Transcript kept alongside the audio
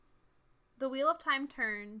The wheel of time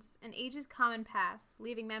turns, and ages come and pass,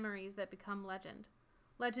 leaving memories that become legend.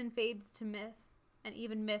 Legend fades to myth, and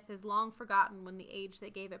even myth is long forgotten when the age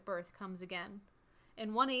that gave it birth comes again.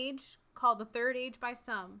 In one age, called the third age by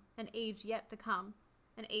some, an age yet to come,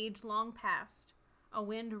 an age long past, a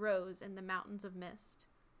wind rose in the mountains of mist.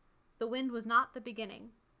 The wind was not the beginning.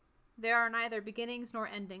 There are neither beginnings nor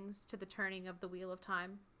endings to the turning of the wheel of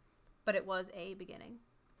time, but it was a beginning.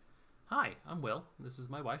 Hi, I'm Will. This is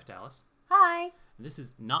my wife, Dallas. Hi! And this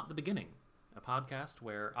is Not the Beginning, a podcast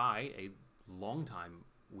where I, a longtime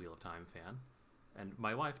Wheel of Time fan, and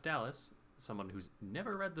my wife, Dallas, someone who's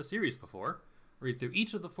never read the series before, read through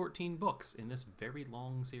each of the 14 books in this very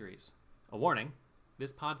long series. A warning,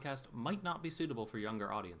 this podcast might not be suitable for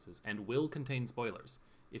younger audiences and will contain spoilers.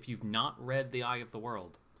 If you've not read The Eye of the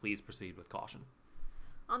World, please proceed with caution.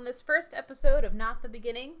 On this first episode of Not the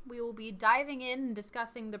Beginning, we will be diving in and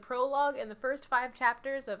discussing the prologue and the first 5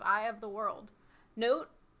 chapters of Eye of the World. Note,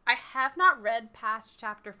 I have not read past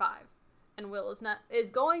chapter 5, and Will is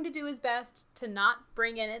going to do his best to not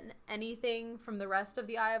bring in anything from the rest of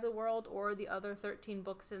the Eye of the World or the other 13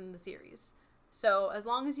 books in the series. So as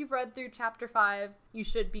long as you've read through chapter 5, you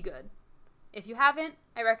should be good. If you haven't,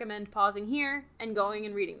 I recommend pausing here and going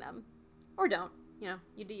and reading them. Or don't,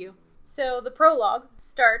 you do you. So the prologue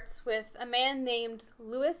starts with a man named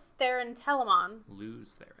Lewis Theron Telamon.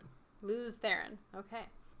 Luz Theron. Okay.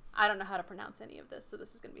 I don't know how to pronounce any of this, so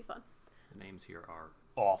this is going to be fun. The names here are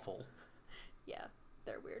awful. Yeah,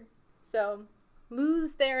 they're weird. So,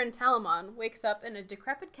 Luz Theron Telamon wakes up in a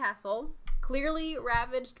decrepit castle, clearly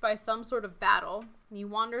ravaged by some sort of battle, and he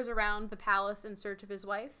wanders around the palace in search of his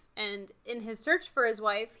wife. And in his search for his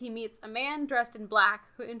wife, he meets a man dressed in black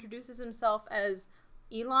who introduces himself as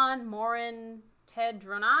Elon Morin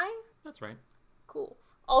Tedronai? That's right. Cool.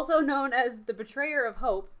 Also known as the Betrayer of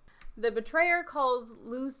Hope. The Betrayer calls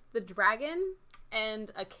Luz the Dragon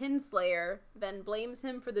and a kinslayer, then blames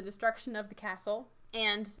him for the destruction of the castle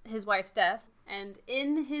and his wife's death. And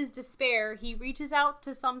in his despair, he reaches out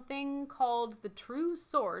to something called the True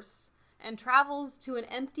Source and travels to an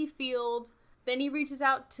empty field. Then he reaches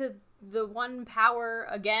out to the One Power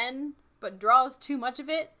again, but draws too much of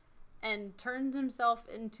it and turns himself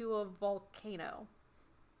into a volcano.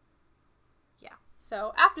 Yeah.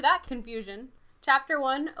 So after that confusion, Chapter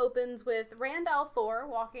 1 opens with Rand al'Thor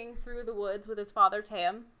walking through the woods with his father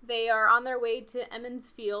Tam. They are on their way to Emond's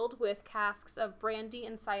Field with casks of brandy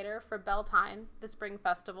and cider for Beltane, the spring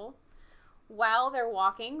festival. While they're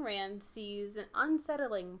walking, Rand sees an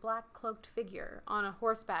unsettling black-cloaked figure on a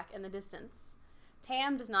horseback in the distance.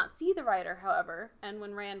 Tam does not see the rider, however, and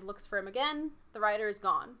when Rand looks for him again, the rider is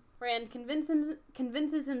gone. Rand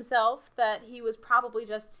convinces himself that he was probably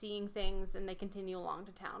just seeing things, and they continue along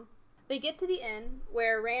to town. They get to the inn,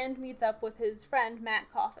 where Rand meets up with his friend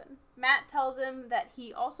Matt Coffin. Matt tells him that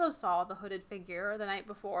he also saw the hooded figure the night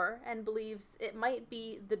before, and believes it might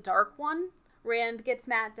be the Dark One. Rand gets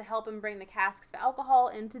Matt to help him bring the casks of alcohol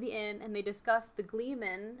into the inn, and they discuss the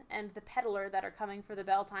Gleeman and the peddler that are coming for the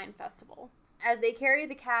Beltane festival. As they carry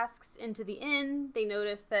the casks into the inn, they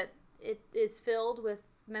notice that it is filled with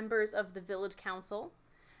members of the village council.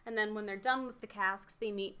 And then when they're done with the casks,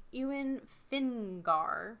 they meet Ewan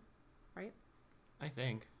Fingar. Right? I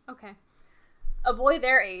think. Okay. A boy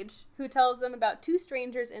their age, who tells them about 2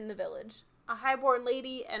 strangers in the village, a highborn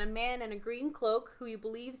lady and a man in a green cloak who he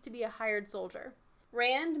believes to be a hired soldier.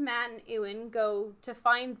 Rand, Matt, and Ewan go to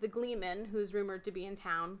find the Gleeman, who's rumored to be in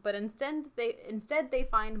town, but instead they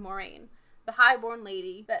find Moraine, the highborn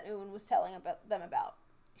lady that Ewan was telling them about.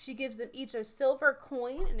 She gives them each a silver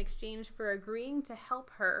coin in exchange for agreeing to help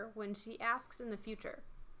her when she asks in the future.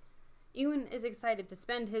 Ewan is excited to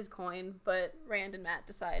spend his coin, but Rand and Matt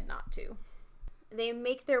decide not to. They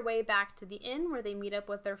make their way back to the inn where they meet up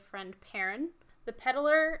with their friend Perrin. The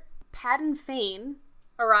peddler, Padan Fain,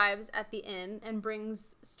 arrives at the inn and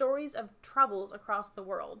brings stories of troubles across the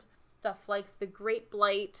world. Stuff like the Great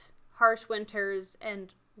Blight, harsh winters,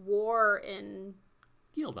 and war in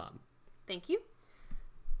Gildan. Thank you.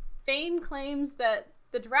 Fain claims that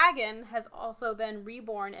the dragon has also been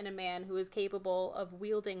reborn in a man who is capable of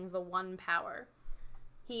wielding the One Power.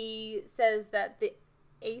 He says that the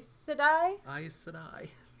Aes Sedai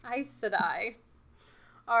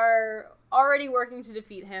are already working to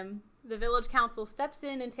defeat him. The village council steps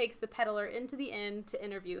in and takes the peddler into the inn to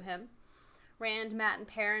interview him. Rand, Matt, and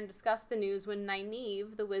Perrin discuss the news when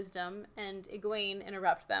Nynaeve, the Wisdom, and Egwene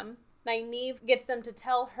interrupt them. Nynaeve gets them to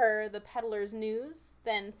tell her the peddler's news,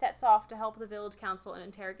 then sets off to help the village council in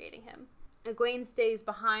interrogating him. Egwene stays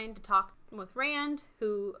behind to talk with Rand,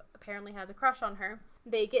 who apparently has a crush on her.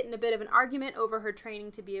 They get in a bit of an argument over her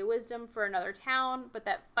training to be a wisdom for another town, but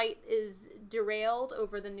that fight is derailed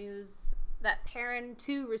over the news that Perrin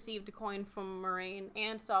too received a coin from Moraine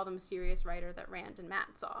and saw the mysterious rider that Rand and Mat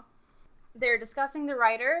saw. They're discussing the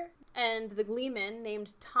rider, and the gleeman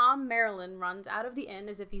named Tom Marilyn runs out of the inn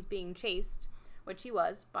as if he's being chased, which he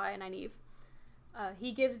was by Nynaeve.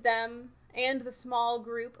 He gives them and the small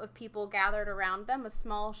group of people gathered around them a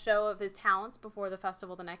small show of his talents before the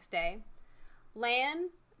festival the next day. Lan,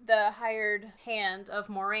 the hired hand of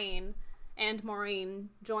Moraine, and Maureen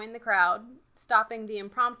join the crowd, stopping the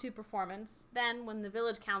impromptu performance. Then, when the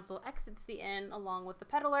village council exits the inn along with the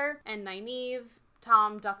peddler and Nynaeve,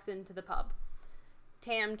 Tom ducks into the pub.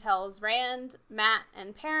 Tam tells Rand, Mat,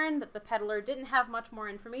 and Perrin that the peddler didn't have much more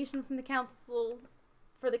information from the council,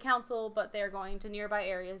 but they're going to nearby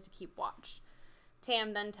areas to keep watch.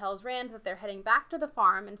 Tam then tells Rand that they're heading back to the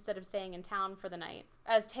farm instead of staying in town for the night.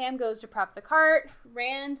 As Tam goes to prep the cart,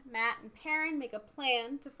 Rand, Mat, and Perrin make a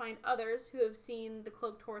plan to find others who have seen the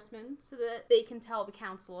Cloaked Horsemen so that they can tell the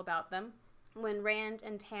council about them. When Rand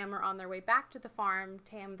and Tam are on their way back to the farm,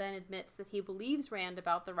 Tam then admits that he believes Rand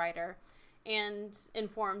about the rider and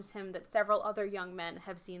informs him that several other young men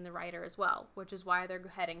have seen the rider as well, which is why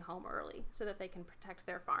they're heading home early, so that they can protect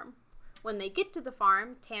their farm. When they get to the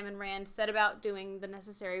farm, Tam and Rand set about doing the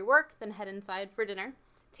necessary work, then head inside for dinner.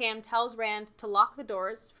 Tam tells Rand to lock the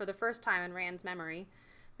doors for the first time in Rand's memory,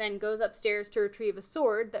 then goes upstairs to retrieve a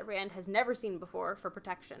sword that Rand has never seen before for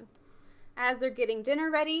protection. As they're getting dinner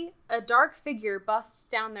ready, a dark figure busts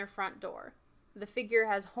down their front door. The figure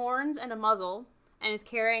has horns and a muzzle, and is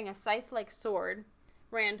carrying a scythe-like sword.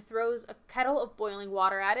 Rand throws a kettle of boiling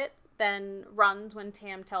water at it, then runs when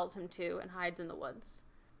Tam tells him to, and hides in the woods.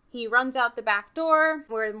 He runs out the back door,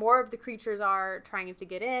 where more of the creatures are trying to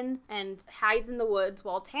get in, and hides in the woods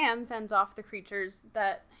while Tam fends off the creatures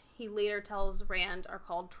that he later tells Rand are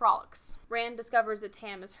called Trollocs. Rand discovers that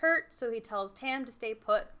Tam is hurt, so he tells Tam to stay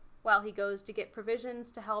put while he goes to get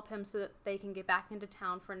provisions to help him so that they can get back into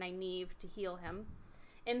town for Nynaeve to heal him.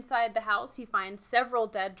 Inside the house, he finds several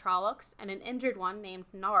dead Trollocs and an injured one named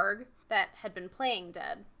Narg that had been playing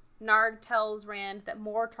dead. Narg tells Rand that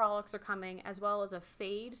more Trollocs are coming, as well as a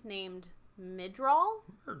Fade named Myrddraal,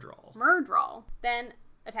 then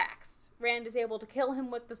attacks. Rand is able to kill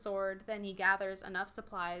him with the sword, then he gathers enough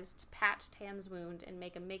supplies to patch Tam's wound and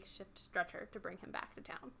make a makeshift stretcher to bring him back to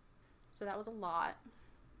town. So that was a lot.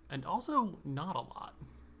 And also, not a lot.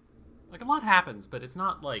 Like, a lot happens, but it's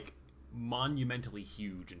not, like, monumentally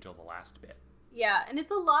huge until the last bit. Yeah, and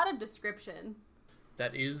it's a lot of description.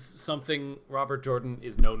 That is something Robert Jordan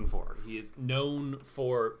is known for. He is known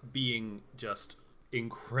for being just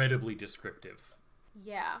incredibly descriptive.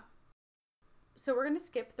 Yeah. So we're going to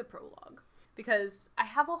skip the prologue, because I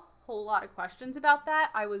have a whole lot of questions about that.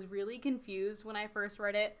 I was really confused when I first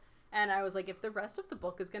read it. And I was like, if the rest of the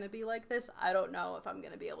book is going to be like this, I don't know if I'm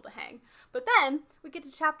going to be able to hang. But then we get to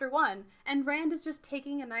chapter 1, and Rand is just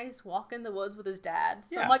taking a nice walk in the woods with his dad.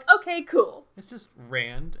 So yeah. I'm like, okay, cool. It's just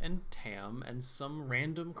Rand and Tam and some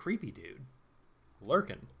random creepy dude.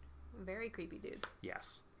 Lurkin. Very creepy dude.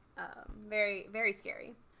 Yes. Very, very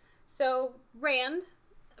scary. So Rand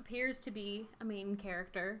appears to be a main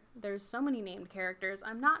character. There's so many named characters.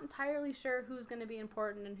 I'm not entirely sure who's going to be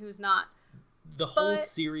important and who's not. The whole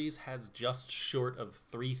series has just short of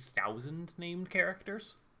 3,000 named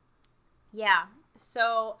characters. Yeah.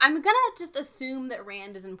 So I'm gonna just assume that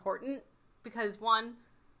Rand is important because 1,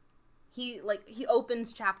 he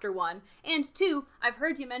opens chapter 1, and 2, I've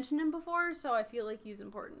heard you mention him before, so I feel like he's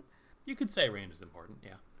important. You could say Rand is important,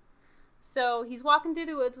 yeah. So he's walking through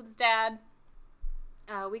the woods with his dad.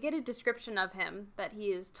 We get a description of him that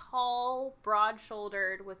he is tall,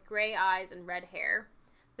 broad-shouldered, with gray eyes and red hair.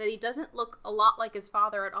 That he doesn't look a lot like his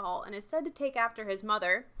father at all, and is said to take after his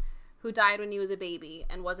mother, who died when he was a baby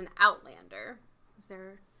and was an Outlander. Is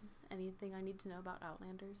there anything I need to know about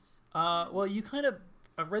Outlanders? Well,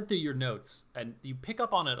 I've read through your notes, and you pick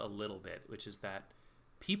up on it a little bit, which is that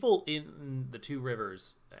people in the Two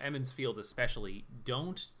Rivers, Emond's Field especially,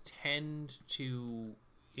 don't tend to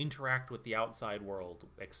interact with the outside world,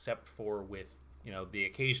 except for with the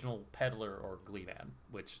occasional peddler or gleeman,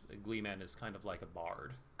 which a gleeman is kind of like a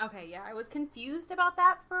bard. Okay, yeah, I was confused about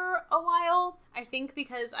that for a while. I think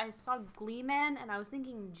because I saw gleeman and I was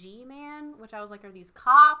thinking G-man, which I was like, are these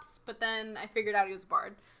cops? But then I figured out he was a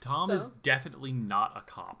bard. Tom is definitely not a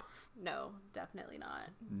cop. No, definitely not.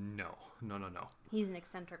 No. He's an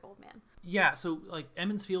eccentric old man. Yeah, so,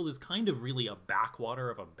 Emond's Field is kind of really a backwater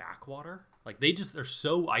of a backwater. They're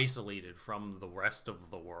so isolated from the rest of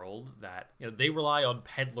the world that, they rely on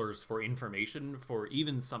peddlers for information for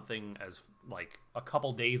even something as, a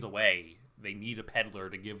couple days away. they need a peddler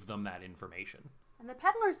to give them that information. And the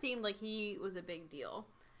peddler seemed like he was a big deal.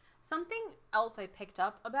 Something else I picked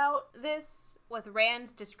up about this with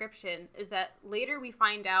Rand's description is that later we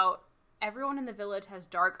find out everyone in the village has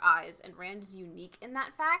dark eyes, and Rand is unique in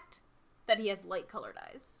that fact, that he has light-colored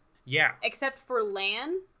eyes. Yeah. Except for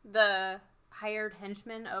Lan, the hired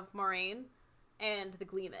henchman of Moraine, and the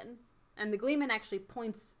Gleeman. And the Gleeman actually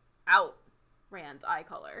points out Rand's eye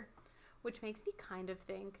color, which makes me kind of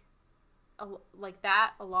think like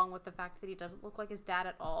that, along with the fact that he doesn't look like his dad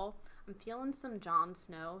at all. I'm feeling some Jon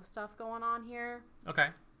Snow stuff going on here. Okay.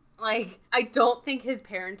 Like, I don't think his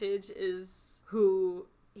parentage is who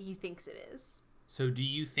he thinks it is. So do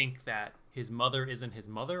you think that his mother isn't his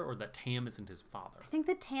mother, or that Tam isn't his father? I think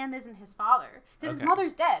that Tam isn't his father, because Okay. his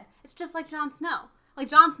mother's dead. It's just like Jon Snow. Like,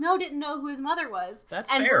 Jon Snow didn't know who his mother was.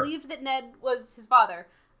 That's and fair. believed that Ned was his father.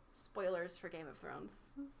 Spoilers for Game of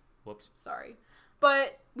Thrones. Whoops. Sorry.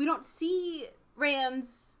 But we don't see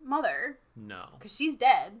Rand's mother, No. because she's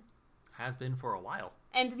dead. Has been for a while.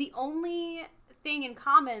 And the only thing in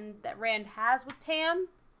common that Rand has with Tam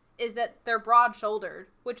is that they're broad-shouldered,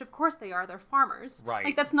 which of course they are. They're farmers. Right.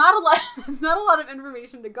 Like, that's not a lot. That's not a lot of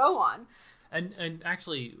information to go on. And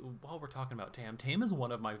actually, while we're talking about Tam, Tam is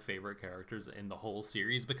one of my favorite characters in the whole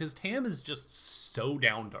series, because Tam is just so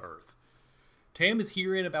down to earth. Tam is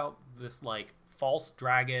hearing about this, like, false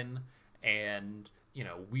dragon and, you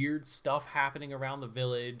know, weird stuff happening around the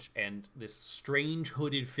village and this strange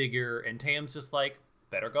hooded figure, and Tam's just like,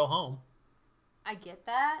 better go home. I get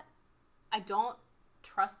that. I don't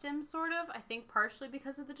trust him, sort of. I think partially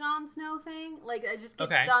because of the Jon Snow thing. Like, I just get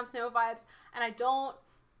Okay. Jon Snow vibes, and I don't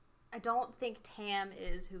think Tam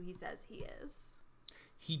is who he says he is.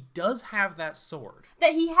 He does have that sword.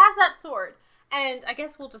 That he has that sword, and I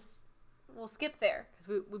guess we'll skip there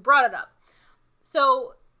because we brought it up.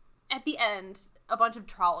 So at the end, a bunch of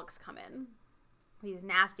Trollocs come in. These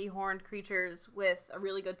nasty horned creatures with a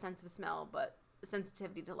really good sense of smell, but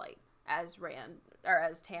sensitivity to light, as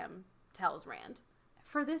Tam tells Rand.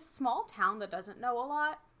 For this small town that doesn't know a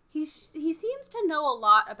lot, he seems to know a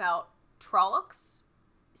lot about Trollocs,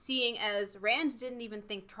 seeing as Rand didn't even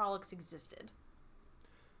think Trollocs existed.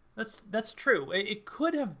 That's true. It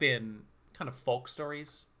could have been kind of folk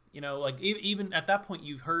stories. You know, like, even at that point,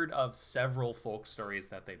 you've heard of several folk stories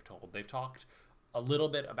that they've told. They've talked a little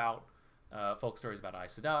bit about folk stories about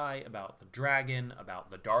Aes Sedai, about the dragon,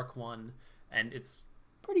 about the Dark One, and it's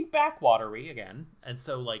pretty backwatery again. And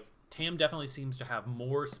so, like, Tam definitely seems to have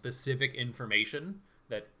more specific information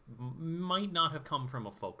that might not have come from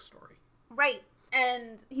a folk story. Right.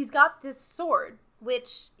 And he's got this sword,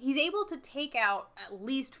 which he's able to take out at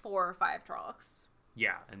least 4 or 5 Trollocs.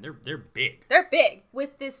 Yeah, and they're big. They're big.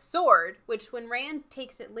 With this sword, which when Rand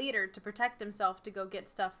takes it later to protect himself to go get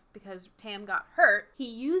stuff because Tam got hurt, he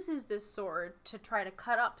uses this sword to try to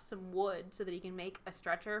cut up some wood so that he can make a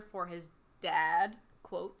stretcher for his dad,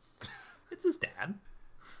 quotes. It's his dad.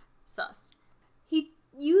 Sus. He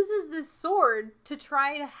uses this sword to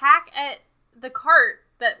try to hack at the cart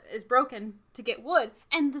that is broken to get wood,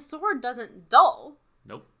 and the sword doesn't dull.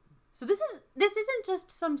 Nope. So this isn't just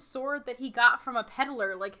some sword that he got from a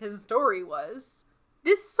peddler like his story was.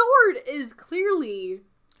 This sword is clearly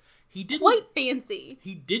quite fancy.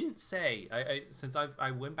 He didn't say, since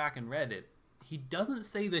I went back and read it, he doesn't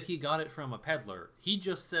say that he got it from a peddler. He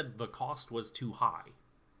just said the cost was too high,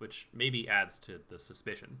 which maybe adds to the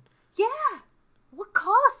suspicion. Yeah. What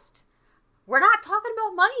cost? We're not talking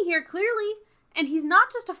about money here, clearly. And he's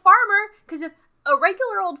not just a farmer, because if a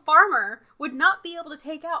regular old farmer would not be able to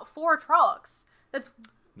take out 4 Trollocs. That's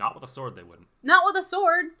not with a sword. They wouldn't. Not with a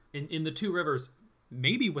sword. In the Two Rivers,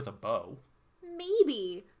 maybe with a bow.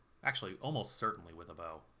 Maybe. Actually, almost certainly with a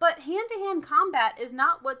bow. But hand-to-hand combat is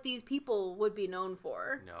not what these people would be known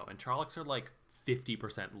for. No, and Trollocs are like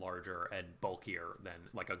 50% larger and bulkier than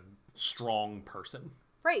like a strong person.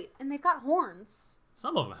 Right, and they've got horns.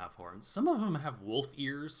 Some of them have horns. Some of them have wolf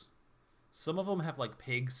ears. Some of them have, like,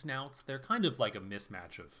 pig snouts. They're kind of like a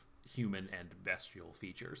mismatch of human and bestial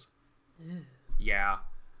features. Ew. Yeah.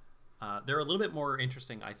 They're a little bit more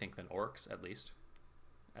interesting, I think, than orcs, at least.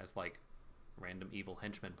 As, like, random evil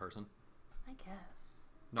henchman person. I guess.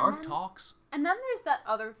 Narg talks. And then there's that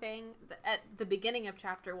other thing at the beginning of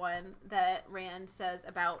Chapter 1 that Rand says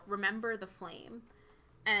about remember the flame.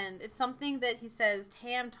 And it's something that he says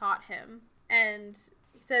Tam taught him. And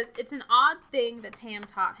he says, it's an odd thing that Tam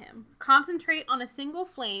taught him. Concentrate on a single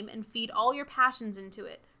flame and feed all your passions into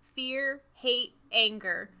it. Fear, hate,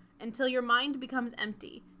 anger, until your mind becomes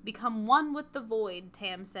empty. Become one with the void,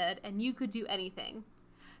 Tam said, and you could do anything.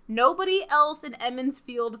 Nobody else in Emond's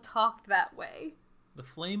Field talked that way. The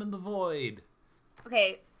flame and the void.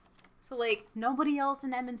 Okay, So, like, nobody else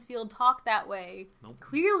in Emmonsfield talked that way. Nope.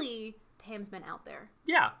 Clearly, Tam's been out there.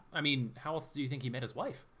 Yeah, I mean, how else do you think he met his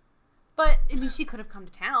wife? But, I mean, she could have come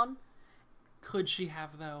to town. Could she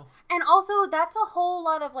have, though? And also, that's a whole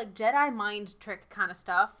lot of, like, Jedi mind trick kind of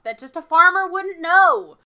stuff that just a farmer wouldn't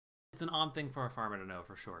know. It's an odd thing for a farmer to know,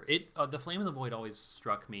 for sure. The Flame of the Void always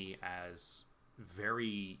struck me as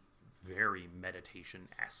very, very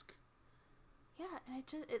meditation-esque. Yeah, and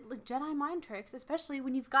like Jedi mind tricks, especially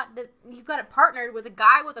when you've got it partnered with a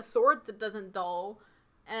guy with a sword that doesn't dull,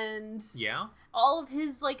 and yeah, all of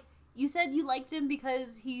his, like, you said you liked him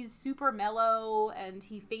because he's super mellow and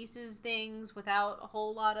he faces things without a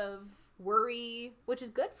whole lot of worry, which is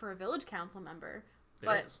good for a village council member. It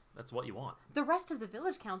is. That's what you want. The rest of the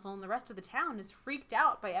village council and the rest of the town is freaked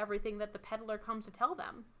out by everything that the peddler comes to tell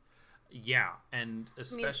them. Yeah, and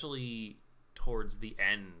especially towards the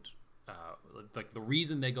end, like the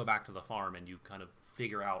reason they go back to the farm and you kind of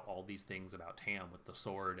figure out all these things about Tam with the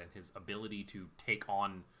sword and his ability to take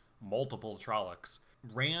on multiple Trollocs.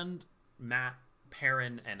 Rand, Matt,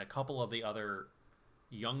 Perrin, and a couple of the other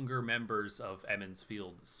younger members of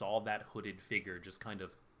Emmonsfield saw that hooded figure just kind of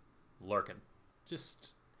lurking.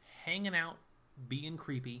 Just hanging out, being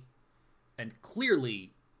creepy, and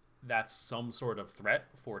clearly that's some sort of threat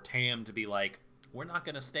for Tam to be like, we're not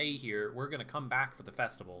going to stay here, we're going to come back for the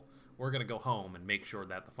festival, we're going to go home and make sure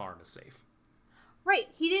that the farm is safe. Right,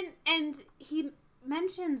 he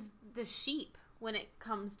mentions the sheep when it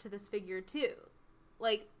comes to this figure too.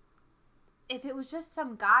 Like, if it was just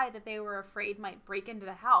some guy that they were afraid might break into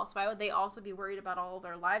the house, why would they also be worried about all of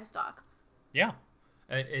their livestock? Yeah.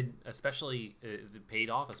 It especially it paid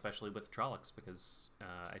off, especially with Trollocs, because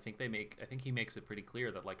I think he makes it pretty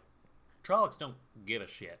clear that, like, Trollocs don't give a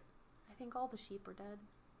shit. I think all the sheep are dead.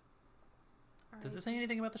 Does it say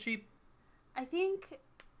anything about the sheep? I think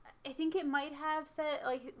it might have said,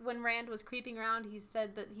 like, when Rand was creeping around, he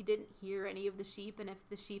said that he didn't hear any of the sheep, and if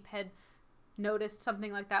the sheep had noticed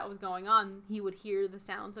something like that was going on, he would hear the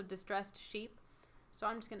sounds of distressed sheep. So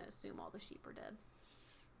I'm just going to assume all the sheep are dead.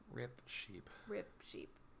 Rip sheep. Rip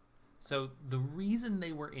sheep. So the reason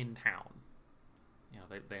they were in town,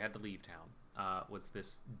 they had to leave town, was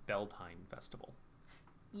this Beltane festival.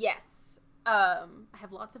 Yes. I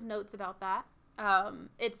have lots of notes about that.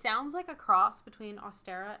 It sounds like a cross between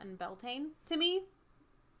Ostera and Beltane to me.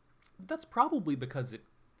 That's probably because it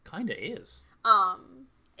kind of is.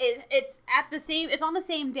 It's on the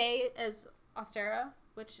same day as Ostera,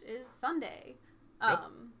 which is Sunday. Yep.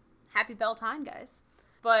 Happy Beltane, guys.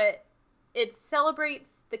 But it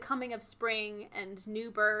celebrates the coming of spring and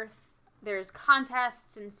new birth. There's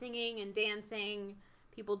contests and singing and dancing,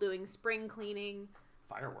 people doing spring cleaning.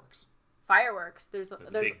 Fireworks. It's a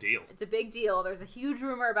big deal. It's a big deal. There's a huge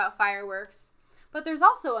rumor about fireworks. But there's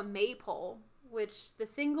also a maypole, which the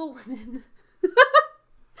single women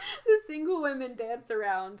dance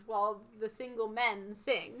around while the single men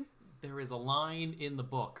sing. There is a line in the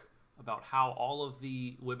book about how all of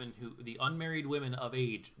the unmarried women of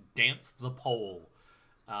age dance the pole,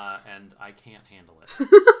 and I can't handle it.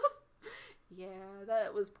 Yeah,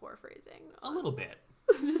 that was poor phrasing. A little bit.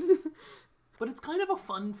 But it's kind of a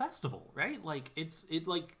fun festival, right? Like, it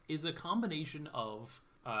is a combination of,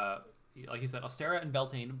 like you said, Ostera and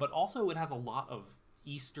Beltane, but also it has a lot of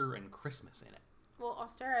Easter and Christmas in it. Well,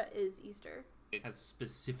 Ostera is Easter. It has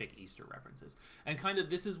specific Easter references. And kind of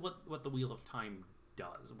this is what the Wheel of Time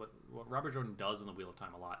does, what Robert Jordan does in the Wheel of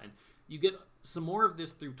Time a lot. And you get some more of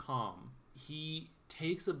this through Tom. He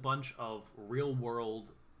takes a bunch of real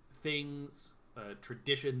world things,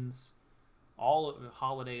 traditions, all of the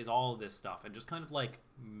holidays, all of this stuff, and just kind of like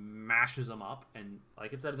mashes them up. And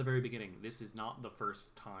like it said at the very beginning, this is not the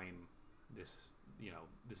first time this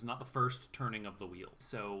is not the first turning of the wheel.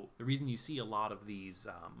 So the reason you see a lot of these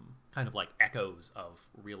kind of like echoes of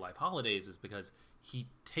real life holidays is because he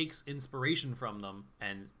takes inspiration from them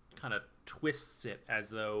and kind of twists it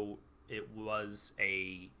as though it was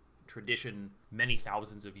a tradition many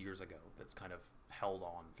thousands of years ago that's kind of held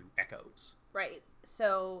on through echoes. Right.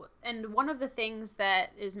 So, and one of the things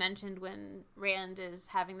that is mentioned when Rand is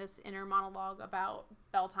having this inner monologue about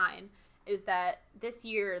Beltane is that this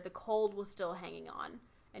year the cold was still hanging on.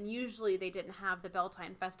 And usually they didn't have the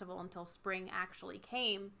Beltane festival until spring actually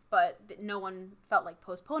came, but no one felt like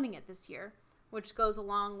postponing it this year, which goes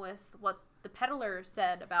along with what the peddler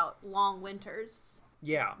said about long winters.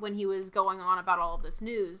 Yeah. When he was going on about all of this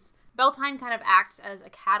news. Beltane kind of acts as a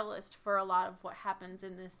catalyst for a lot of what happens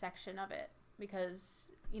in this section of it.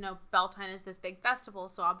 Because, Beltane is this big festival,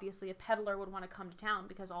 so obviously a peddler would want to come to town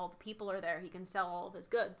because all the people are there. He can sell all of his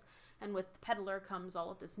goods. And with the peddler comes all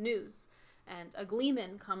of this news. And a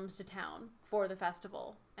gleeman comes to town for the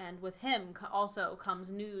festival, and with him also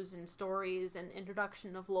comes news and stories and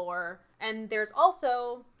introduction of lore. And there's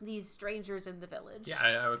also these strangers in the village. Yeah,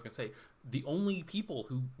 I was gonna say, the only people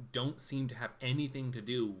who don't seem to have anything to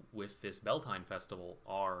do with this Beltane festival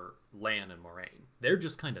are Lan and Moraine. They're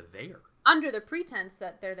just kind of there. Under the pretense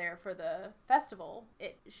that they're there for the festival,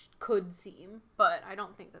 it could seem, but I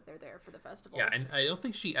don't think that they're there for the festival. Yeah, and I don't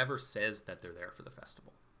think she ever says that they're there for the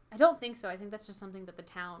festival. I don't think so. I think that's just something that the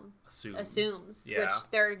town assumes, yeah. Which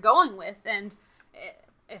they're going with. And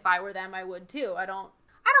if I were them, I would too. I don't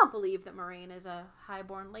believe that Moraine is a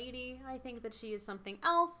highborn lady. I think that she is something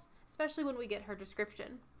else, especially when we get her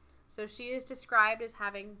description. So she is described as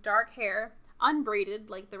having dark hair, unbraided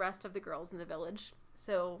like the rest of the girls in the village.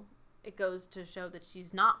 So it goes to show that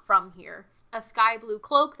she's not from here. A sky blue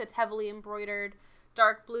cloak that's heavily embroidered,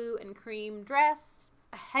 dark blue and cream dress,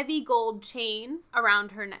 a heavy gold chain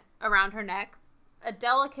around her neck, a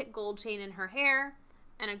delicate gold chain in her hair,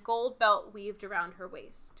 and a gold belt weaved around her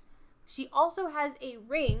waist. She also has a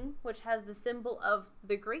ring which has the symbol of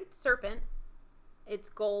the Great Serpent. It's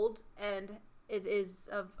gold, and it is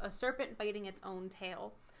of a serpent biting its own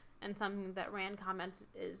tail. And something that Rand comments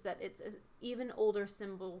is that it's an even older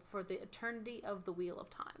symbol for the eternity of the Wheel of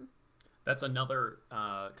Time. That's another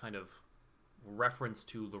kind of reference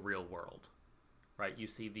to the real world. Right, you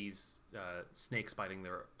see these snakes biting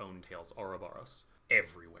their own tails, Ouroboros,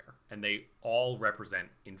 everywhere. And they all represent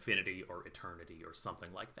infinity or eternity or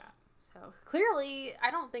something like that. So clearly,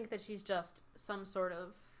 I don't think that she's just some sort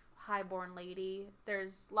of highborn lady.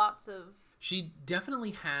 There's lots of... She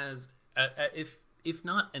definitely has, if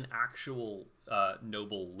not an actual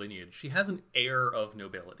noble lineage, she has an air of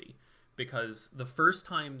nobility. Because the first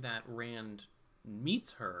time that Rand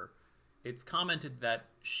meets her, it's commented that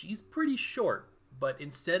she's pretty short. But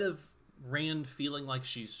instead of Rand feeling like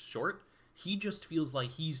she's short, he just feels like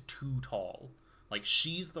he's too tall. Like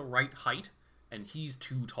she's the right height, and he's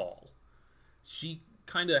too tall. She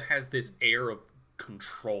kind of has this air of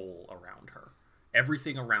control around her.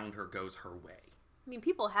 Everything around her goes her way. I mean,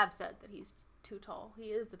 people have said that he's too tall. He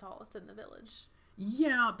is the tallest in the village.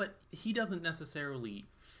 Yeah, but he doesn't necessarily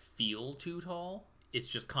feel too tall. It's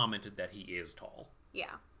just commented that he is tall.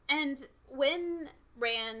 Yeah. And when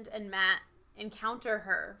Rand and Mat encounter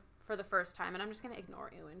her for the first time, and I'm just going to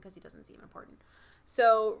ignore Ewan because he doesn't seem important.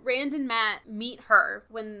 So Rand and Mat meet her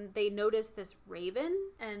when they notice this raven,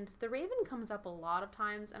 and the raven comes up a lot of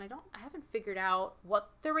times, and I haven't figured out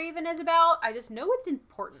what the raven is about. I just know it's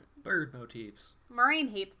important. Bird motifs. Moraine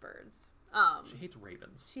hates birds. She hates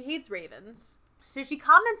ravens. She hates ravens. So she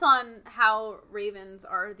comments on how ravens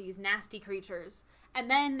are these nasty creatures, and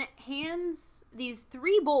then hands these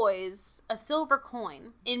 3 boys a silver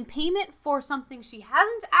coin in payment for something she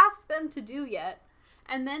hasn't asked them to do yet,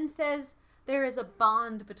 and then says there is a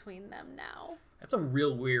bond between them now. That's a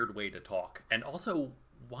real weird way to talk. And also,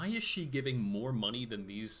 why is she giving more money than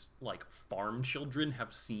these, like, farm children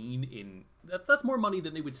have seen in... That's more money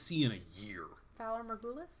than they would see in a year. Fowler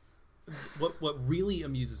Morghulis? What really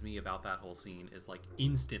amuses me about that whole scene is, like,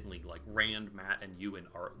 instantly, like, Rand, Mat, and Ewan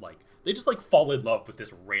are, like, they just, like, fall in love with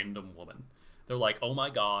this random woman. They're like, oh my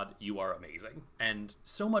god, you are amazing. And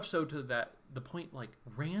so much so to the point, like,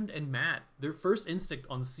 Rand and Mat, their first instinct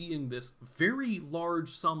on seeing this very large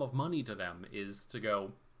sum of money to them is to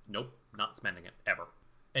go, nope, not spending it, ever.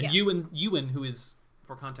 And yeah. Ewan, who is,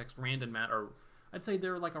 for context, Rand and Mat are, I'd say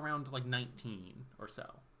they're, like, around, like, 19 or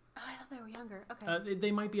so. Oh, I thought they were younger. Okay.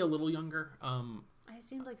 They might be a little younger. I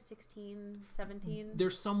assumed like 16, 17. They're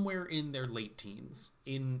somewhere in their late teens.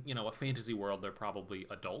 In, a fantasy world, they're probably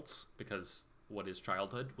adults, because what is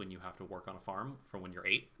childhood when you have to work on a farm from when you're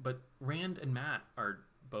 8? But Rand and Mat are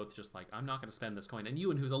both just like, I'm not going to spend this coin. And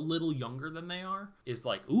Ewan, who's a little younger than they are, is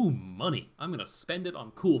like, ooh, money. I'm going to spend it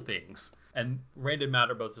on cool things. And Rand and Mat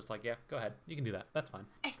are both just like, yeah, go ahead. You can do that. That's fine.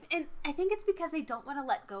 And I think it's because they don't want to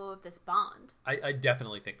let go of this bond. I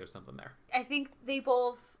definitely think there's something there. I think they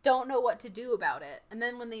both don't know what to do about it. And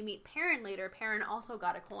then when they meet Perrin later, Perrin also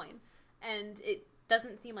got a coin. And it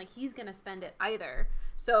doesn't seem like he's going to spend it either.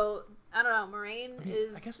 So, I don't know, Moraine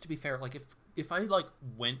is... I guess to be fair, like, if I, like,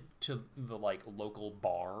 went to the, like, local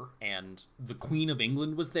bar and the Queen of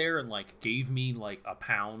England was there and, like, gave me, like, a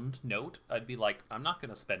 £1 note, I'd be like, I'm not going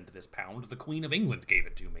to spend this £1. The Queen of England gave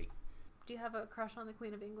it to me. Do you have a crush on the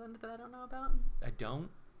Queen of England that I don't know about? I don't,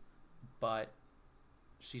 but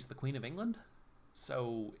she's the Queen of England?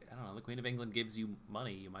 So, I don't know, the Queen of England gives you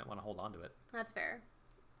money, you might want to hold on to it. That's fair.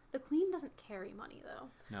 The queen doesn't carry money, though.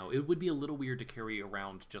 No, it would be a little weird to carry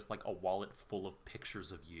around just like a wallet full of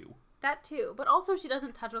pictures of you. That too. But also she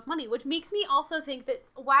doesn't touch with money, which makes me also think that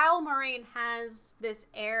while Moiraine has this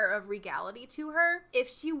air of regality to her, if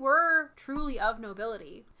she were truly of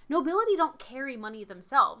nobility don't carry money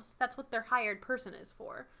themselves. That's what their hired person is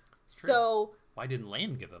for. True. So... Why didn't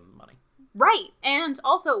Lan give them money? Right. And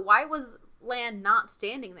also, why was Lan not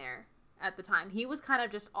standing there at the time? He was kind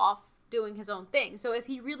of just off doing his own thing. So if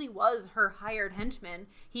he really was her hired henchman,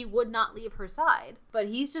 he would not leave her side. But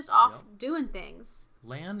he's just off doing things.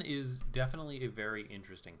 Lan is definitely a very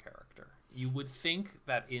interesting character. You would think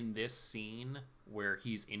that in this scene where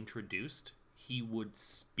he's introduced, he would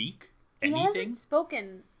speak anything. He hasn't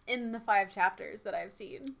spoken in the 5 chapters that I've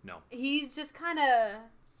seen. No. He's just kind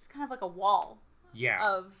of like a wall. Yeah.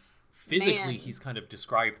 Of physically, man. He's kind of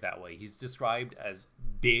described that way. He's described as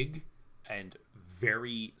big and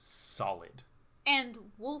very solid. And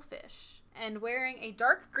wolfish. And wearing a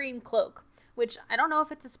dark green cloak, which I don't know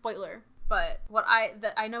if it's a spoiler, but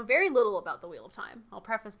I know very little about the Wheel of Time. I'll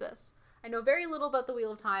preface this. I know very little about the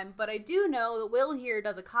Wheel of Time, but I do know that Will here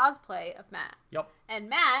does a cosplay of Mat. Yep. And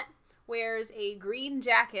Mat wears a green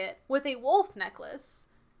jacket with a wolf necklace.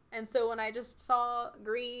 And so when I just saw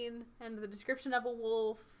green and the description of a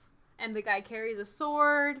wolf and the guy carries a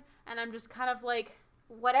sword, and I'm just kind of like,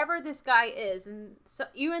 whatever this guy is, and so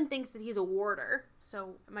Ewan thinks that he's a warder.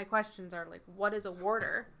 So my questions are like, what is a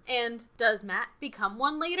warder? And does Mat become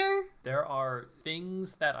one later? There are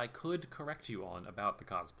things that I could correct you on about the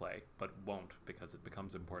cosplay, but won't because it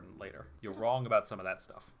becomes important later. You're wrong about some of that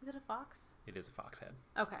stuff. Is it a fox? It is a fox head.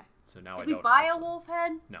 Okay. So now Did I we don't buy actually... a wolf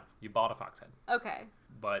head? No, you bought a fox head. Okay.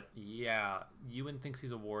 But yeah, Ewan thinks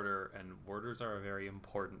he's a warder, and warders are a very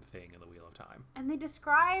important thing in the Wheel of Time. And they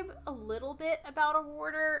describe a little bit about a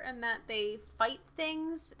warder and that they fight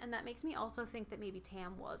things, and that makes me also think that maybe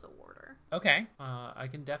Tam was a warder. Okay, I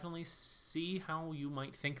can definitely see how you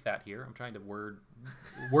might think that here. I'm trying to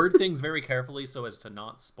word things very carefully so as to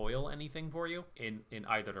not spoil anything for you in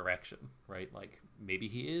either direction, right? Like, maybe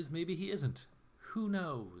he is, maybe he isn't. Who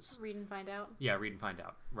knows? Read and find out. Yeah, read and find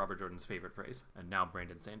out. Robert Jordan's favorite phrase. And now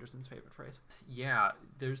Brandon Sanderson's favorite phrase. Yeah,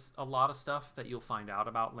 there's a lot of stuff that you'll find out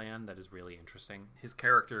about Lan that is really interesting. His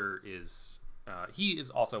character is... he is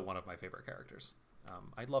also one of my favorite characters.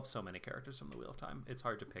 I love so many characters from the Wheel of Time. It's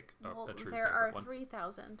hard to pick a true favorite there are one.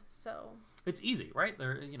 3,000, so... It's easy, right?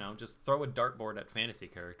 There, just throw a dartboard at fantasy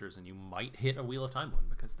characters and you might hit a Wheel of Time one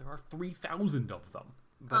because there are 3,000 of them.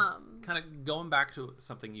 But kind of going back to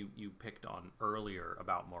something you picked on earlier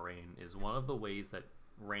about Moiraine is one of the ways that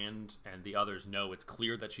Rand and the others know it's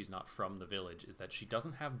clear that she's not from the village is that she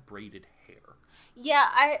doesn't have braided hair. Yeah,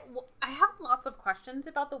 I have lots of questions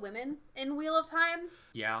about the women in Wheel of Time.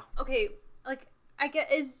 Yeah. Okay, like, I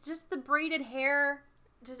get, is just the braided hair,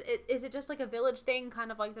 is it just like a village thing,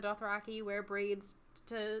 kind of like the Dothraki wear braids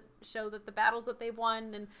to show that the battles that they've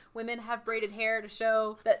won, and women have braided hair to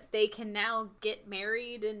show that they can now get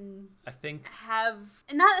married and I think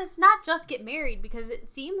it's not just get married, because it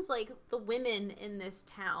seems like the women in this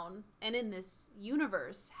town and in this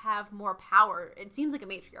universe have more power. It seems like a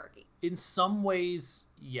matriarchy. In some ways,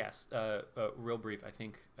 yes. Real brief, I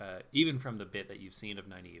think even from the bit that you've seen of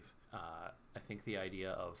Nynaeve, I think the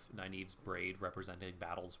idea of Nynaeve's braid representing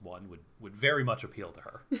battles won would very much appeal to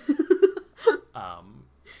her.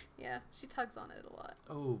 Yeah, she tugs on it a lot.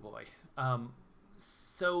 Oh boy.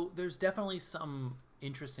 So there's definitely some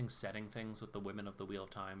interesting setting things with the women of the Wheel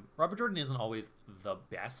of Time. Robert Jordan isn't always the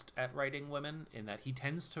best at writing women in that he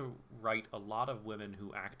tends to write a lot of women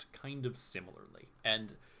who act kind of similarly.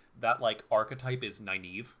 And that, like, archetype is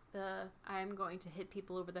Nynaeve. I'm going to hit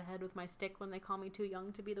people over the head with my stick when they call me too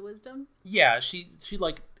young to be the wisdom. Yeah, she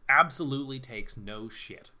like absolutely takes no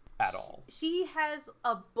shit at all. She has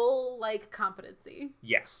a bull-like competency.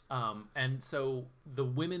 Yes. And so the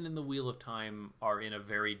women in the Wheel of Time are in a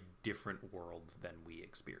very different world than we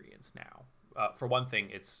experience now. For one thing,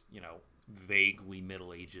 it's, vaguely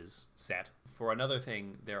Middle Ages set. For another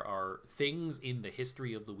thing, there are things in the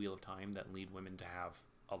history of the Wheel of Time that lead women to have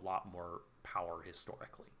a lot more power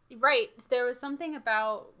historically. Right. There was something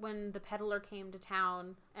about when the peddler came to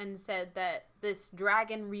town and said that this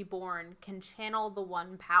dragon reborn can channel the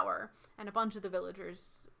one power. And a bunch of the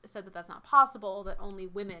villagers said that that's not possible, that only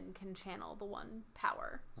women can channel the one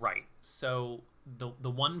power. Right. So the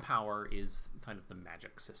one power is kind of the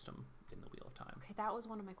magic system in the Wheel of Time. Okay, that was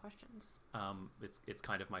one of my questions. It's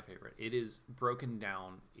kind of my favorite. It is broken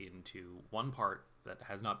down into one part that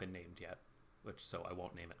has not been named yet, so I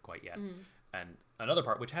won't name it quite yet. And another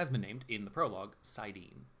part, which has been named in the prologue,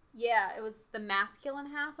 Sidene. Yeah, it was the masculine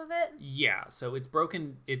half of it. Yeah, so it's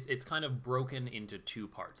broken. It's kind of broken into two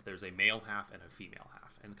parts. There's a male half and a female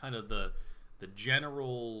half, and kind of the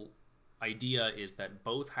general idea is that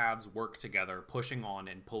both halves work together, pushing on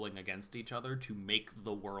and pulling against each other to make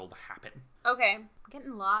the world happen. Okay, I'm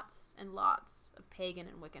getting lots and lots of pagan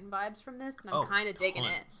and Wiccan vibes from this, and I'm kind of digging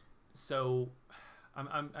it. So,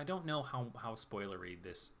 I don't know how spoilery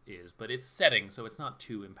this is, but it's setting, so it's not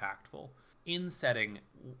too impactful. In setting,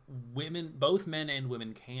 women, both men and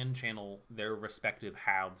women, can channel their respective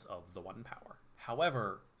halves of the One Power.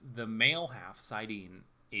 However, the male half, Saidin,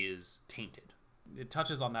 is tainted. It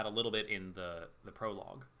touches on that a little bit in the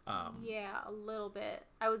prologue. Yeah, a little bit.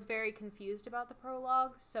 I was very confused about the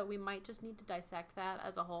prologue, so we might just need to dissect that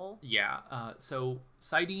as a whole. Yeah, so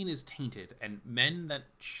Saidin is tainted, and men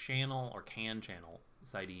that channel or can channel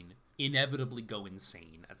Saidin inevitably go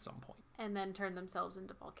insane at some point. And then turn themselves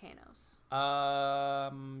into volcanoes.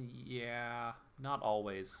 Yeah, not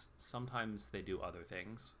always. Sometimes they do other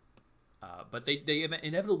things. But they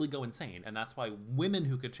inevitably go insane, and that's why women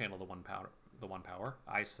who could channel the One Power,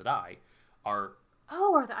 Aes Sedai, are...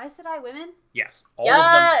 Oh, are the Aes Sedai women? Yes.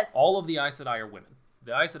 Yes! All of the Aes Sedai are women.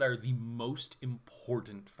 The Aes Sedai are the most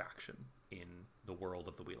important faction in the world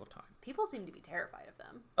of the Wheel of Time. People seem to be terrified of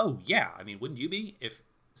them. Oh, yeah. I mean, wouldn't you be? If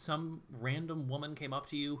some random woman came up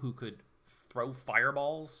to you who could throw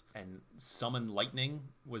fireballs and summon lightning,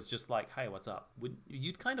 was just like, hey, what's up?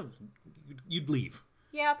 You'd leave.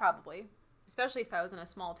 Yeah, probably. Especially if I was in a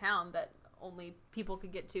small town that only people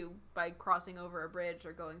could get to by crossing over a bridge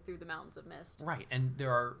or going through the mountains of mist. Right, and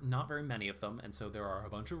there are not very many of them, and so there are a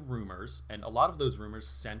bunch of rumors, and a lot of those rumors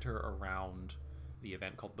center around the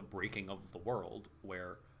event called the Breaking of the World,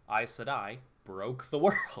 where Aes Sedai broke the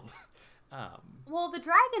world. Well, the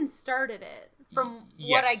dragon started it, from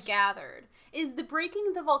what I gathered. Is the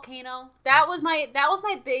breaking the volcano? That was my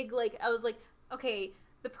big, like, I was like, okay,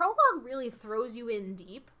 the prologue really throws you in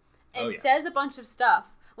deep and says a bunch of stuff.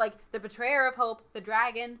 Like, the Betrayer of Hope, the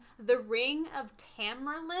dragon, the Ring of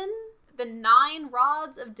Tamerlane, the 9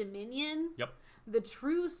 Rods of Dominion. Yep. The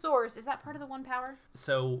True Source. Is that part of the One Power?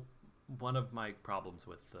 So, one of my problems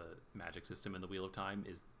with the magic system in the Wheel of Time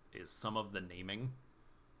is some of the naming.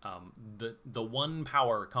 The One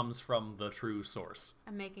Power comes from the True Source.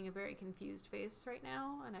 I'm making a very confused face right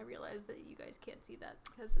now, and I realize that you guys can't see that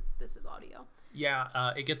because this is audio.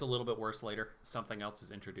 Yeah, it gets a little bit worse later. Something else is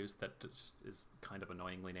introduced that just is kind of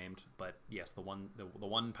annoyingly named. But yes, the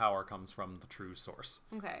One Power comes from the True Source.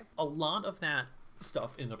 Okay. A lot of that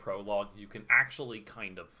stuff in the prologue you can actually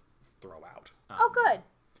kind of throw out. Oh, good.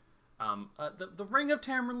 The Ring of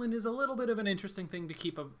Tamerlane is a little bit of an interesting thing to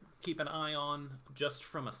keep an eye on, just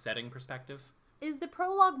from a setting perspective. Is the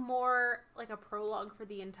prologue more like a prologue for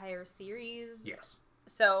the entire series? Yes.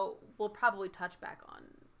 So we'll probably touch back on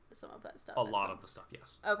some of that stuff. A lot of the stuff,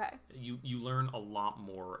 yes. Okay. You learn a lot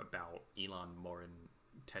more about Elan Morin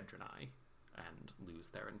Tedranai and Luz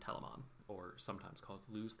Therin Telamon, or sometimes called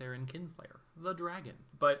Luz Therin Kinslayer, the dragon.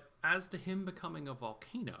 But as to him becoming a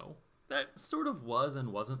volcano, that sort of was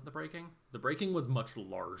and wasn't the breaking. The breaking was much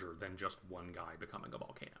larger than just one guy becoming a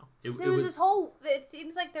volcano. It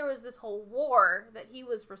seems like there was this whole war that he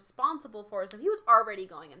was responsible for, so he was already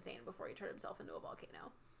going insane before he turned himself into a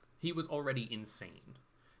volcano. He was already insane.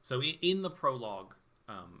 So in the prologue,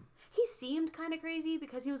 he seemed kind of crazy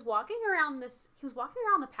because he was walking around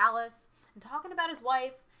the palace and talking about his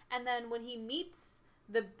wife, and then when he meets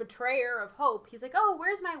the Betrayer of Hope, he's like, "Oh,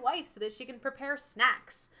 where's my wife so that she can prepare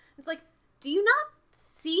snacks?" It's like, do you not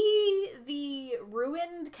see the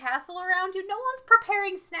ruined castle around you? No one's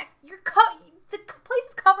preparing snacks. The place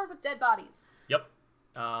is covered with dead bodies. Yep.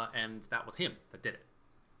 And that was him that did it.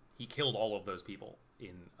 He killed all of those people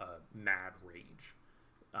in a mad rage.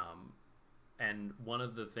 And one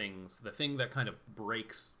of the thing that kind of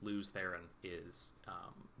breaks Luz Therin is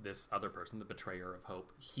this other person, the Betrayer of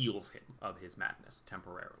Hope, heals him of his madness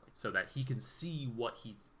temporarily so that he can see what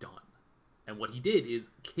he's done. And what he did is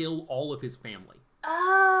kill all of his family.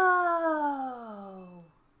 Oh.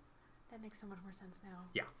 That makes so much more sense now.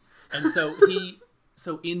 Yeah. And so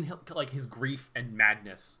in like his grief and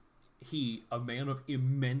madness, he, a man of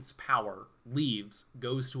immense power, leaves,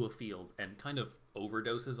 goes to a field, and kind of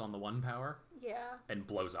overdoses on the One Power. Yeah. And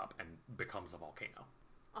blows up and becomes a volcano.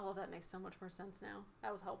 All of that makes so much more sense now.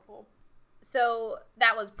 That was helpful. So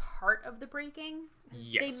that was part of the breaking?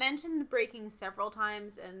 Yes. They mentioned breaking several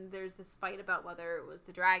times, and there's this fight about whether it was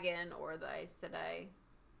the dragon or the Aes Sedai.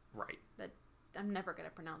 Right. I'm never going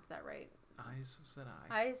to pronounce that right. Aes Sedai.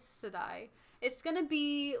 Aes Sedai. It's going to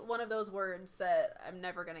be one of those words that I'm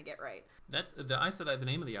never going to get right. The Aes Sedai, the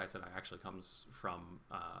name of the Aes Sedai actually comes from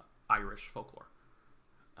Irish folklore.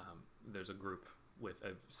 There's a group with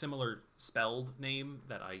a similar spelled name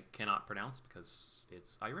that I cannot pronounce because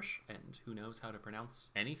it's Irish, and who knows how to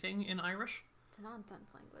pronounce anything in Irish? It's a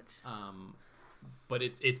nonsense language. But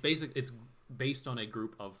it's based on a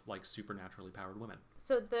group of like supernaturally powered women.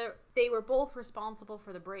 So they were both responsible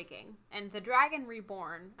for the breaking, and the Dragon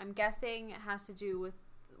Reborn, I'm guessing it has to do with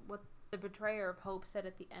what the Betrayer of Hope said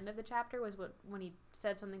at the end of the chapter, was when he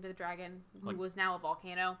said something to the dragon, who was now a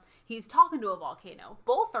volcano. He's talking to a volcano.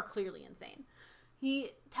 Both are clearly insane.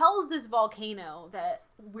 He tells this volcano that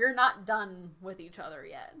we're not done with each other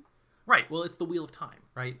yet. Right. Well, it's the Wheel of Time,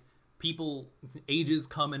 right? Ages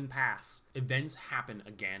come and pass. Events happen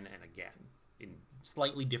again and again in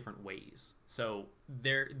slightly different ways. So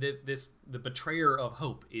the Betrayer of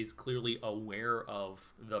Hope is clearly aware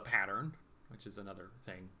of the pattern, which is another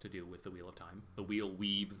thing to do with the Wheel of Time. The wheel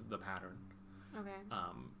weaves the pattern. Okay.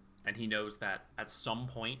 And he knows that at some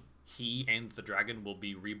point he and the dragon will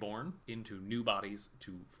be reborn into new bodies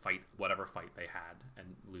to fight whatever fight they had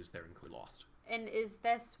and lose their include lost. And is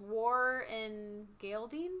this war in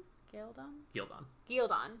Gildon?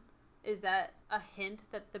 Gildon. Is that a hint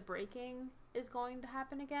that the breaking is going to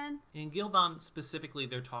happen again? In Gildon specifically,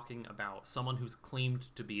 they're talking about someone who's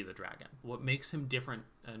claimed to be the dragon. What makes him different,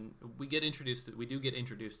 and we do get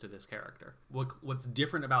introduced to this character. What's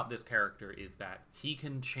different about this character is that he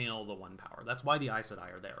can channel the one power. That's why the Aes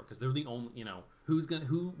Sedai are there, because they're the only,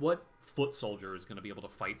 what foot soldier is gonna be able to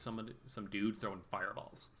fight some dude throwing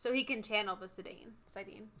fireballs? So he can channel the Saidin,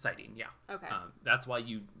 yeah. Okay. That's why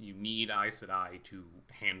you need Aes Sedai to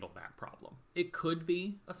handle that problem. It could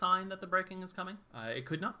be a sign that the breaking is coming. It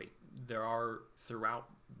could not be. There are, throughout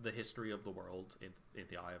the history of the world, in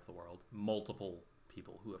the Eye of the World, multiple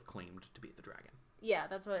people who have claimed to be the dragon. Yeah,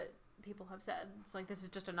 that's what people have said. It's like, this is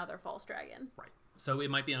just another false dragon. Right. So it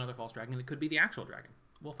might be another false dragon. It could be the actual dragon.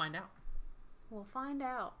 We'll find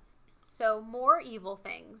out. So more evil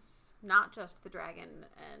things, not just the dragon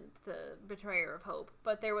and the Betrayer of Hope,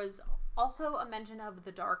 but there was also a mention of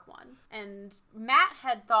the Dark One. And Matt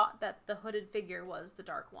had thought that the hooded figure was the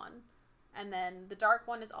Dark One. And then the Dark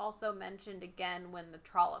One is also mentioned again when the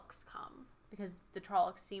Trollocs come, because the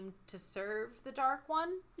Trollocs seem to serve the Dark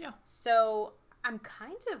One. Yeah. So I'm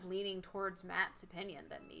kind of leaning towards Matt's opinion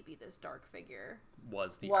that maybe this dark figure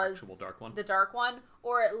was the actual Dark One. The Dark One,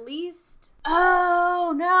 or at least...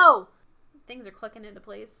 Oh, no! Things are clicking into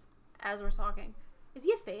place as we're talking. Is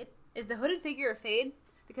he a Fade? Is the hooded figure a Fade?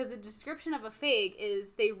 Because the description of a Fade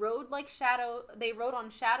is they rode on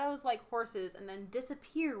shadows like horses and then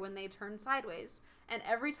disappear when they turn sideways. And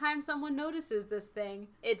every time someone notices this thing,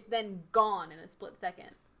 it's then gone in a split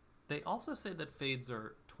second. They also say that Fades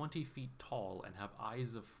are 20 feet tall and have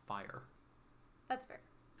eyes of fire. That's fair.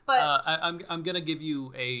 But I'm gonna give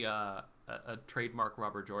you a trademark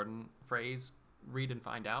Robert Jordan phrase. Read and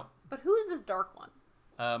find out. But who's this Dark One?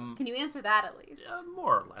 Can you answer that at least?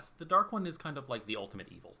 More or less. The Dark One is kind of like the ultimate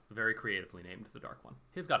evil. Very creatively named, the Dark One.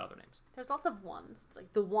 He's got other names. There's lots of ones. It's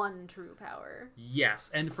like the one true power.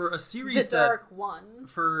 Yes, and for a series the Dark One.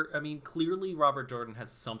 Clearly Robert Jordan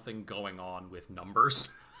has something going on with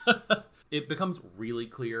numbers. It becomes really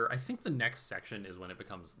clear. I think the next section is when it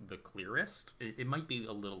becomes the clearest. It might be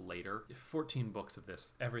a little later. 14 books of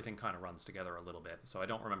this, everything kind of runs together a little bit. So I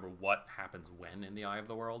don't remember what happens when in the Eye of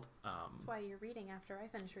the World. That's why you're reading after I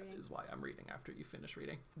finish reading. Is why I'm reading after you finish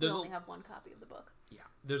reading. We only have one copy of the book. Yeah.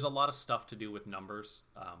 There's a lot of stuff to do with numbers.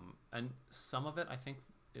 And some of it, I think,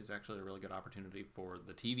 is actually a really good opportunity for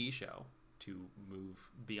the TV show to move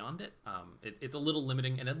beyond it. It's a little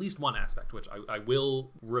limiting in at least one aspect, which I will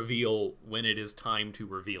reveal when it is time to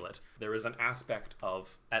reveal it. There is an aspect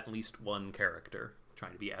of at least one character,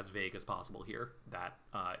 trying to be as vague as possible here, that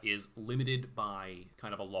is limited by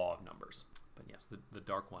kind of a law of numbers. But yes, the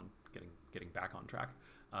Dark One, getting back on track,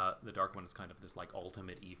 the Dark One is kind of this like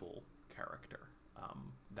ultimate evil character.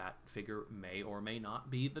 That figure may or may not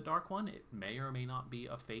be the Dark One. It may or may not be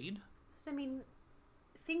a Fade. So, I mean,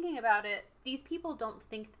 thinking about it, these people don't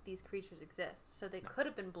think that these creatures exist, so they could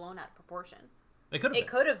have been blown out of proportion. They could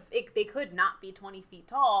have. They could not be 20 feet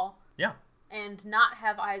tall. Yeah. And not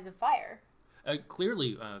have eyes of fire.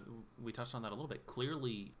 Clearly, we touched on that a little bit.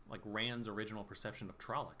 Clearly, like Rand's original perception of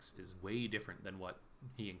Trollocs is way different than what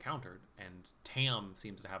he encountered, and Tam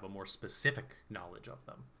seems to have a more specific knowledge of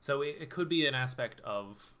them. So it could be an aspect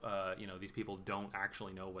of, these people don't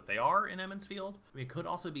actually know what they are in Emond's Field. It could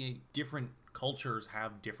also be different cultures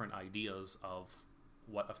have different ideas of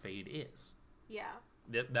what a Fade is. Yeah.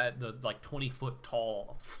 That the like 20-foot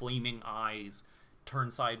tall flaming eyes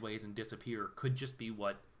turn sideways and disappear could just be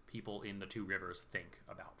what people in the Two Rivers think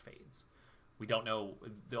about Fades. We don't know.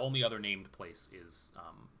 The only other named place is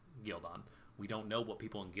Gildon. we don't know what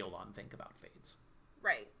people in Gildon think about Fades.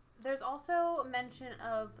 Right. There's also mention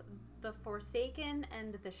of the Forsaken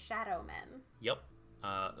and the Shadow Men. Yep.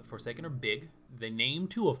 The Forsaken are big. They name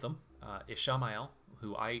 2 of them. Ishamael,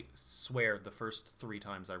 who I swear the first 3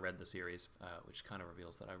 times I read the series, which kind of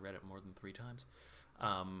reveals that I read it more than 3 times,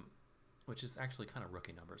 which is actually kind of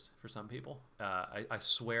rookie numbers for some people. I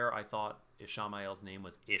swear I thought Ishamael's name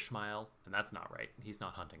was Ishmael, and that's not right. He's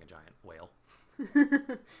not hunting a giant whale.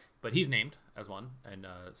 But he's named as one, and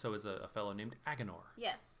so is a fellow named Agenor.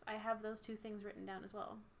 Yes, I have those 2 things written down as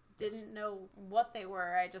well. Didn't know what they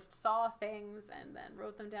were. I just saw things and then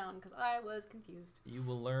wrote them down because I was confused. You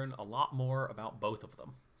will learn a lot more about both of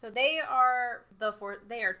them. So they are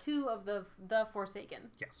 2 of the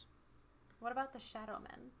Forsaken. Yes. What about the Shadow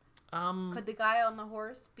Men? Could the guy on the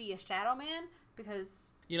horse be a Shadow Man?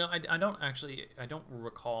 Because I don't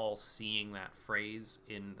recall seeing that phrase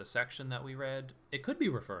in the section that we read. It could be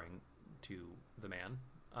referring to the man.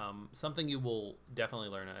 Something you will definitely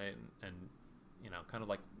learn, and kind of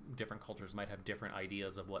like different cultures might have different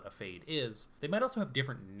ideas of what a fade is. They might also have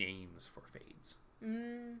different names for fades.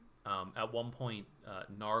 At one point,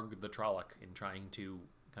 Narg the Trolloc, in trying to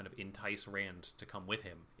kind of entice Rand to come with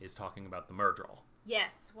him, is talking about the Myrddraal.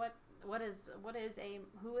 Yes. Who is a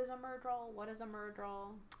Myrddraal? What is a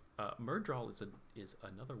Myrddraal? Myrddraal is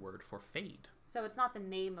another word for fade. So it's not the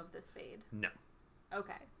name of this fade? No.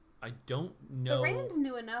 Okay. I don't know. So Rand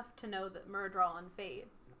knew enough to know that Myrddraal and fade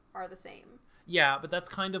are the same. Yeah, but that's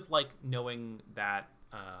kind of like knowing that.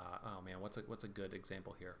 Oh man, what's a good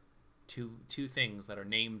example here? Two things that are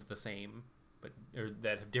named the same, or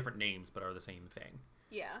that have different names but are the same thing.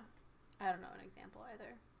 Yeah, I don't know an example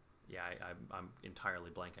either. Yeah, I'm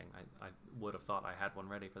entirely blanking. I would have thought I had one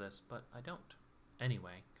ready for this, but I don't.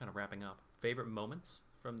 Anyway, kind of wrapping up. Favorite moments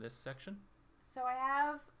from this section? So I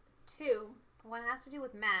have 2. One has to do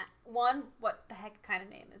with Mat. One, what the heck kind of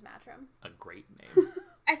name is Matrim? A great name.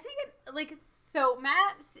 I think so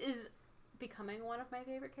Mat is becoming one of my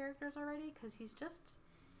favorite characters already because he's just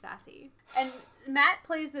sassy. And Mat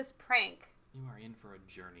plays this prank. You are in for a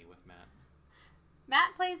journey with Mat.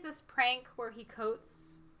 Mat plays this prank where he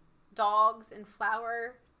coats dogs in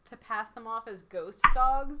flour to pass them off as ghost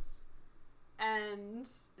dogs, and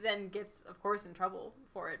then gets, of course, in trouble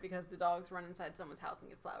for it because the dogs run inside someone's house and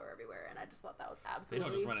get flour everywhere, and I just thought that was absolutely... They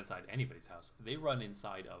don't just run inside anybody's house. They run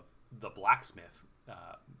inside of the blacksmith,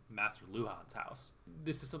 Master Luhan's house.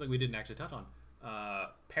 This is something we didn't actually touch on.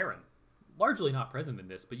 Perrin, largely not present in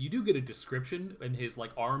this, but you do get a description, and his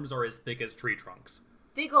arms are as thick as tree trunks.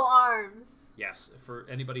 Diggle arms. Yes, for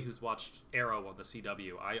anybody who's watched Arrow on the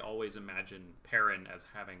CW, I always imagine Perrin as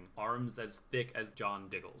having arms as thick as John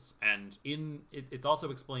Diggle's. And it's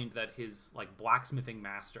also explained that his blacksmithing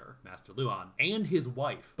master, Master Luhan, and his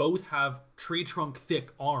wife both have tree trunk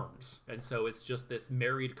thick arms. And so it's just this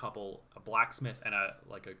married couple, a blacksmith and a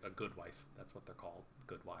good wife. That's what they're called,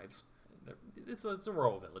 good wives. It's a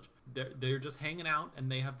rural village. They're just hanging out,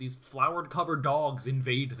 and they have these flowered covered dogs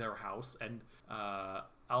invade their house, and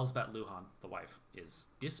Alsbat Luhan, the wife, is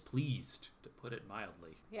displeased, to put it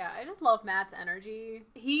mildly. Yeah, I just love Matt's energy.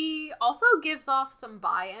 He also gives off some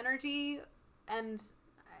bi energy, and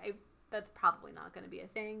that's probably not going to be a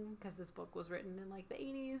thing because this book was written in the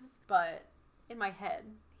 80s, but in my head,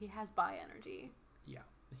 he has bi energy. Yeah,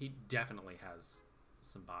 he definitely has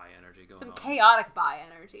some bi energy going on. Some chaotic bi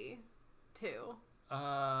energy, too.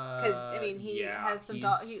 Because, he has some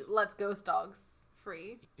he lets ghost dogs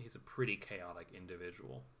free. He's a pretty chaotic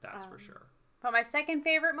individual, that's for sure. But my second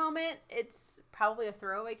favorite moment, it's probably a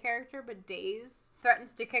throwaway character, but Daze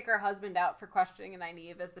threatens to kick her husband out for questioning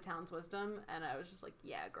Nynaeve as the town's wisdom, and I was just like,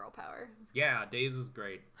 yeah, girl power. Yeah, Daze is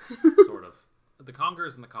great, sort of. The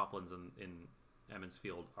Congers and the Coplans in Emond's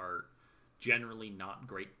Field are generally not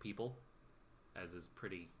great people, as is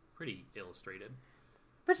pretty illustrated.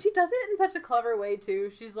 But she does it in such a clever way,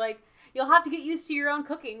 too. She's like, you'll have to get used to your own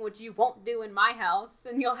cooking, which you won't do in my house,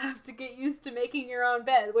 and you'll have to get used to making your own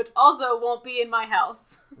bed, which also won't be in my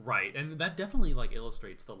house. Right, and that definitely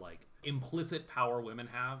illustrates the implicit power women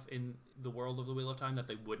have in the world of the Wheel of Time that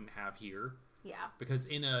they wouldn't have here. Yeah. Because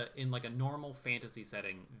in a normal fantasy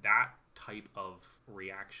setting, that type of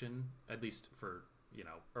reaction, at least for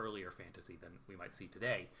earlier fantasy than we might see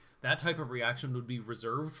today, that type of reaction would be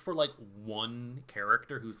reserved for one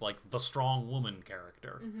character who's the strong woman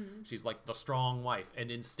character. Mm-hmm. She's the strong wife,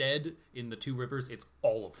 and instead in the Two Rivers it's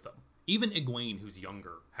all of them. Even Egwene, who's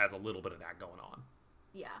younger, has a little bit of that going on.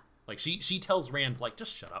 Yeah. She tells Rand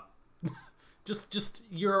just shut up. just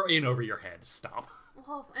you're in over your head. Stop.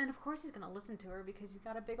 Well, and of course he's gonna listen to her because he's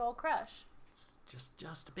got a big old crush.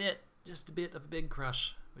 Just a bit of a big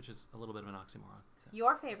crush, which is a little bit of an oxymoron. So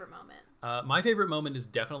Your favorite moment? My favorite moment is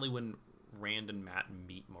definitely when Rand and Mat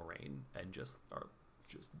meet Moraine and just are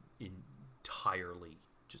just entirely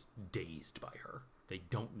just dazed by her. They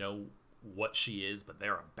don't know what she is, but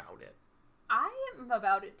they're about it. I am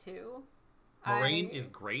about it too. Moraine is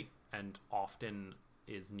great and often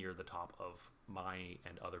is near the top of my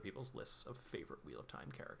and other people's lists of favorite Wheel of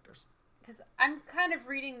Time characters. Because I'm kind of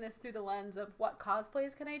reading this through the lens of what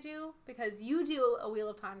cosplays can I do? Because you do a Wheel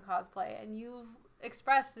of Time cosplay, and you've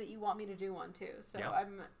expressed that you want me to do one too. So yeah.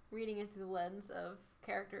 I'm reading it through the lens of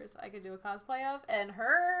characters I could do a cosplay of, and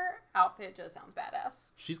her outfit just sounds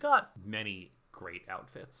badass. She's got many great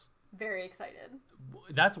outfits. Very excited.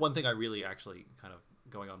 That's one thing I really actually kind of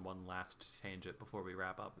going on one last tangent before we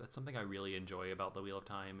wrap up. That's something I really enjoy about the Wheel of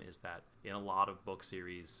Time is that in a lot of book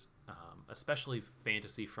series, especially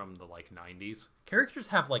fantasy from the like 90s, characters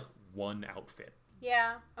have like one outfit.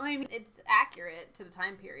 Yeah. I mean, it's accurate to the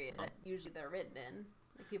time period that usually they're written in.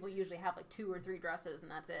 Like, people usually have like 2 or 3 dresses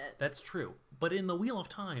and that's it. That's true. But in the Wheel of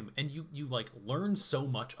Time, and you like learn so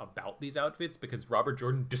much about these outfits because Robert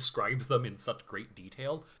Jordan describes them in such great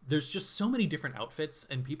detail. There's just so many different outfits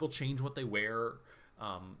and people change what they wear.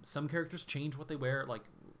 Some characters change what they wear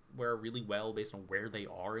really well based on where they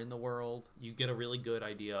are in the world. You get a really good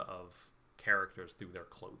idea of characters through their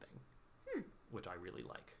clothing, which I really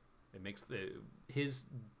like. It makes his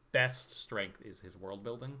best strength is his world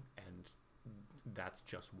building, and that's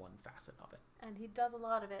just one facet of it. And he does a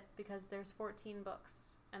lot of it because there's 14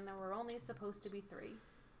 books, and there were only supposed to be 3.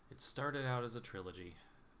 It started out as a trilogy,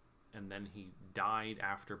 and then he died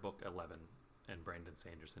after book 11. And Brandon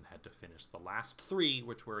Sanderson had to finish the last 3,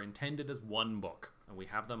 which were intended as one book. And we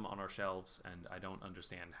have them on our shelves, and I don't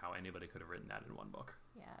understand how anybody could have written that in one book.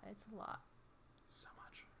 Yeah, it's a lot. So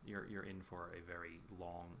much. You're in for a very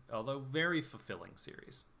long, although very fulfilling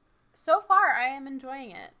series. So far, I am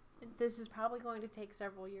enjoying it. This is probably going to take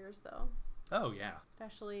several years, though. Oh, yeah.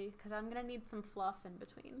 Especially because I'm going to need some fluff in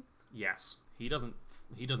between. Yes. He doesn't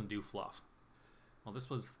do fluff. Well, this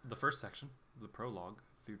was the first section, the prologue,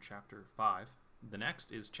 through chapter 5. The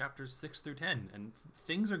next is chapters 6 through 10, and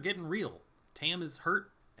things are getting real. Tam is hurt,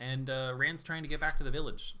 and Rand's trying to get back to the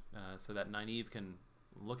village so that Nynaeve can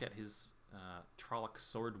look at his Trolloc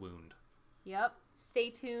sword wound. Yep. Stay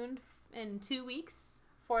tuned in 2 weeks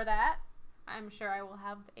for that. I'm sure I will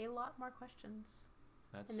have a lot more questions.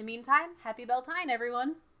 In the meantime, happy Beltane,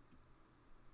 everyone!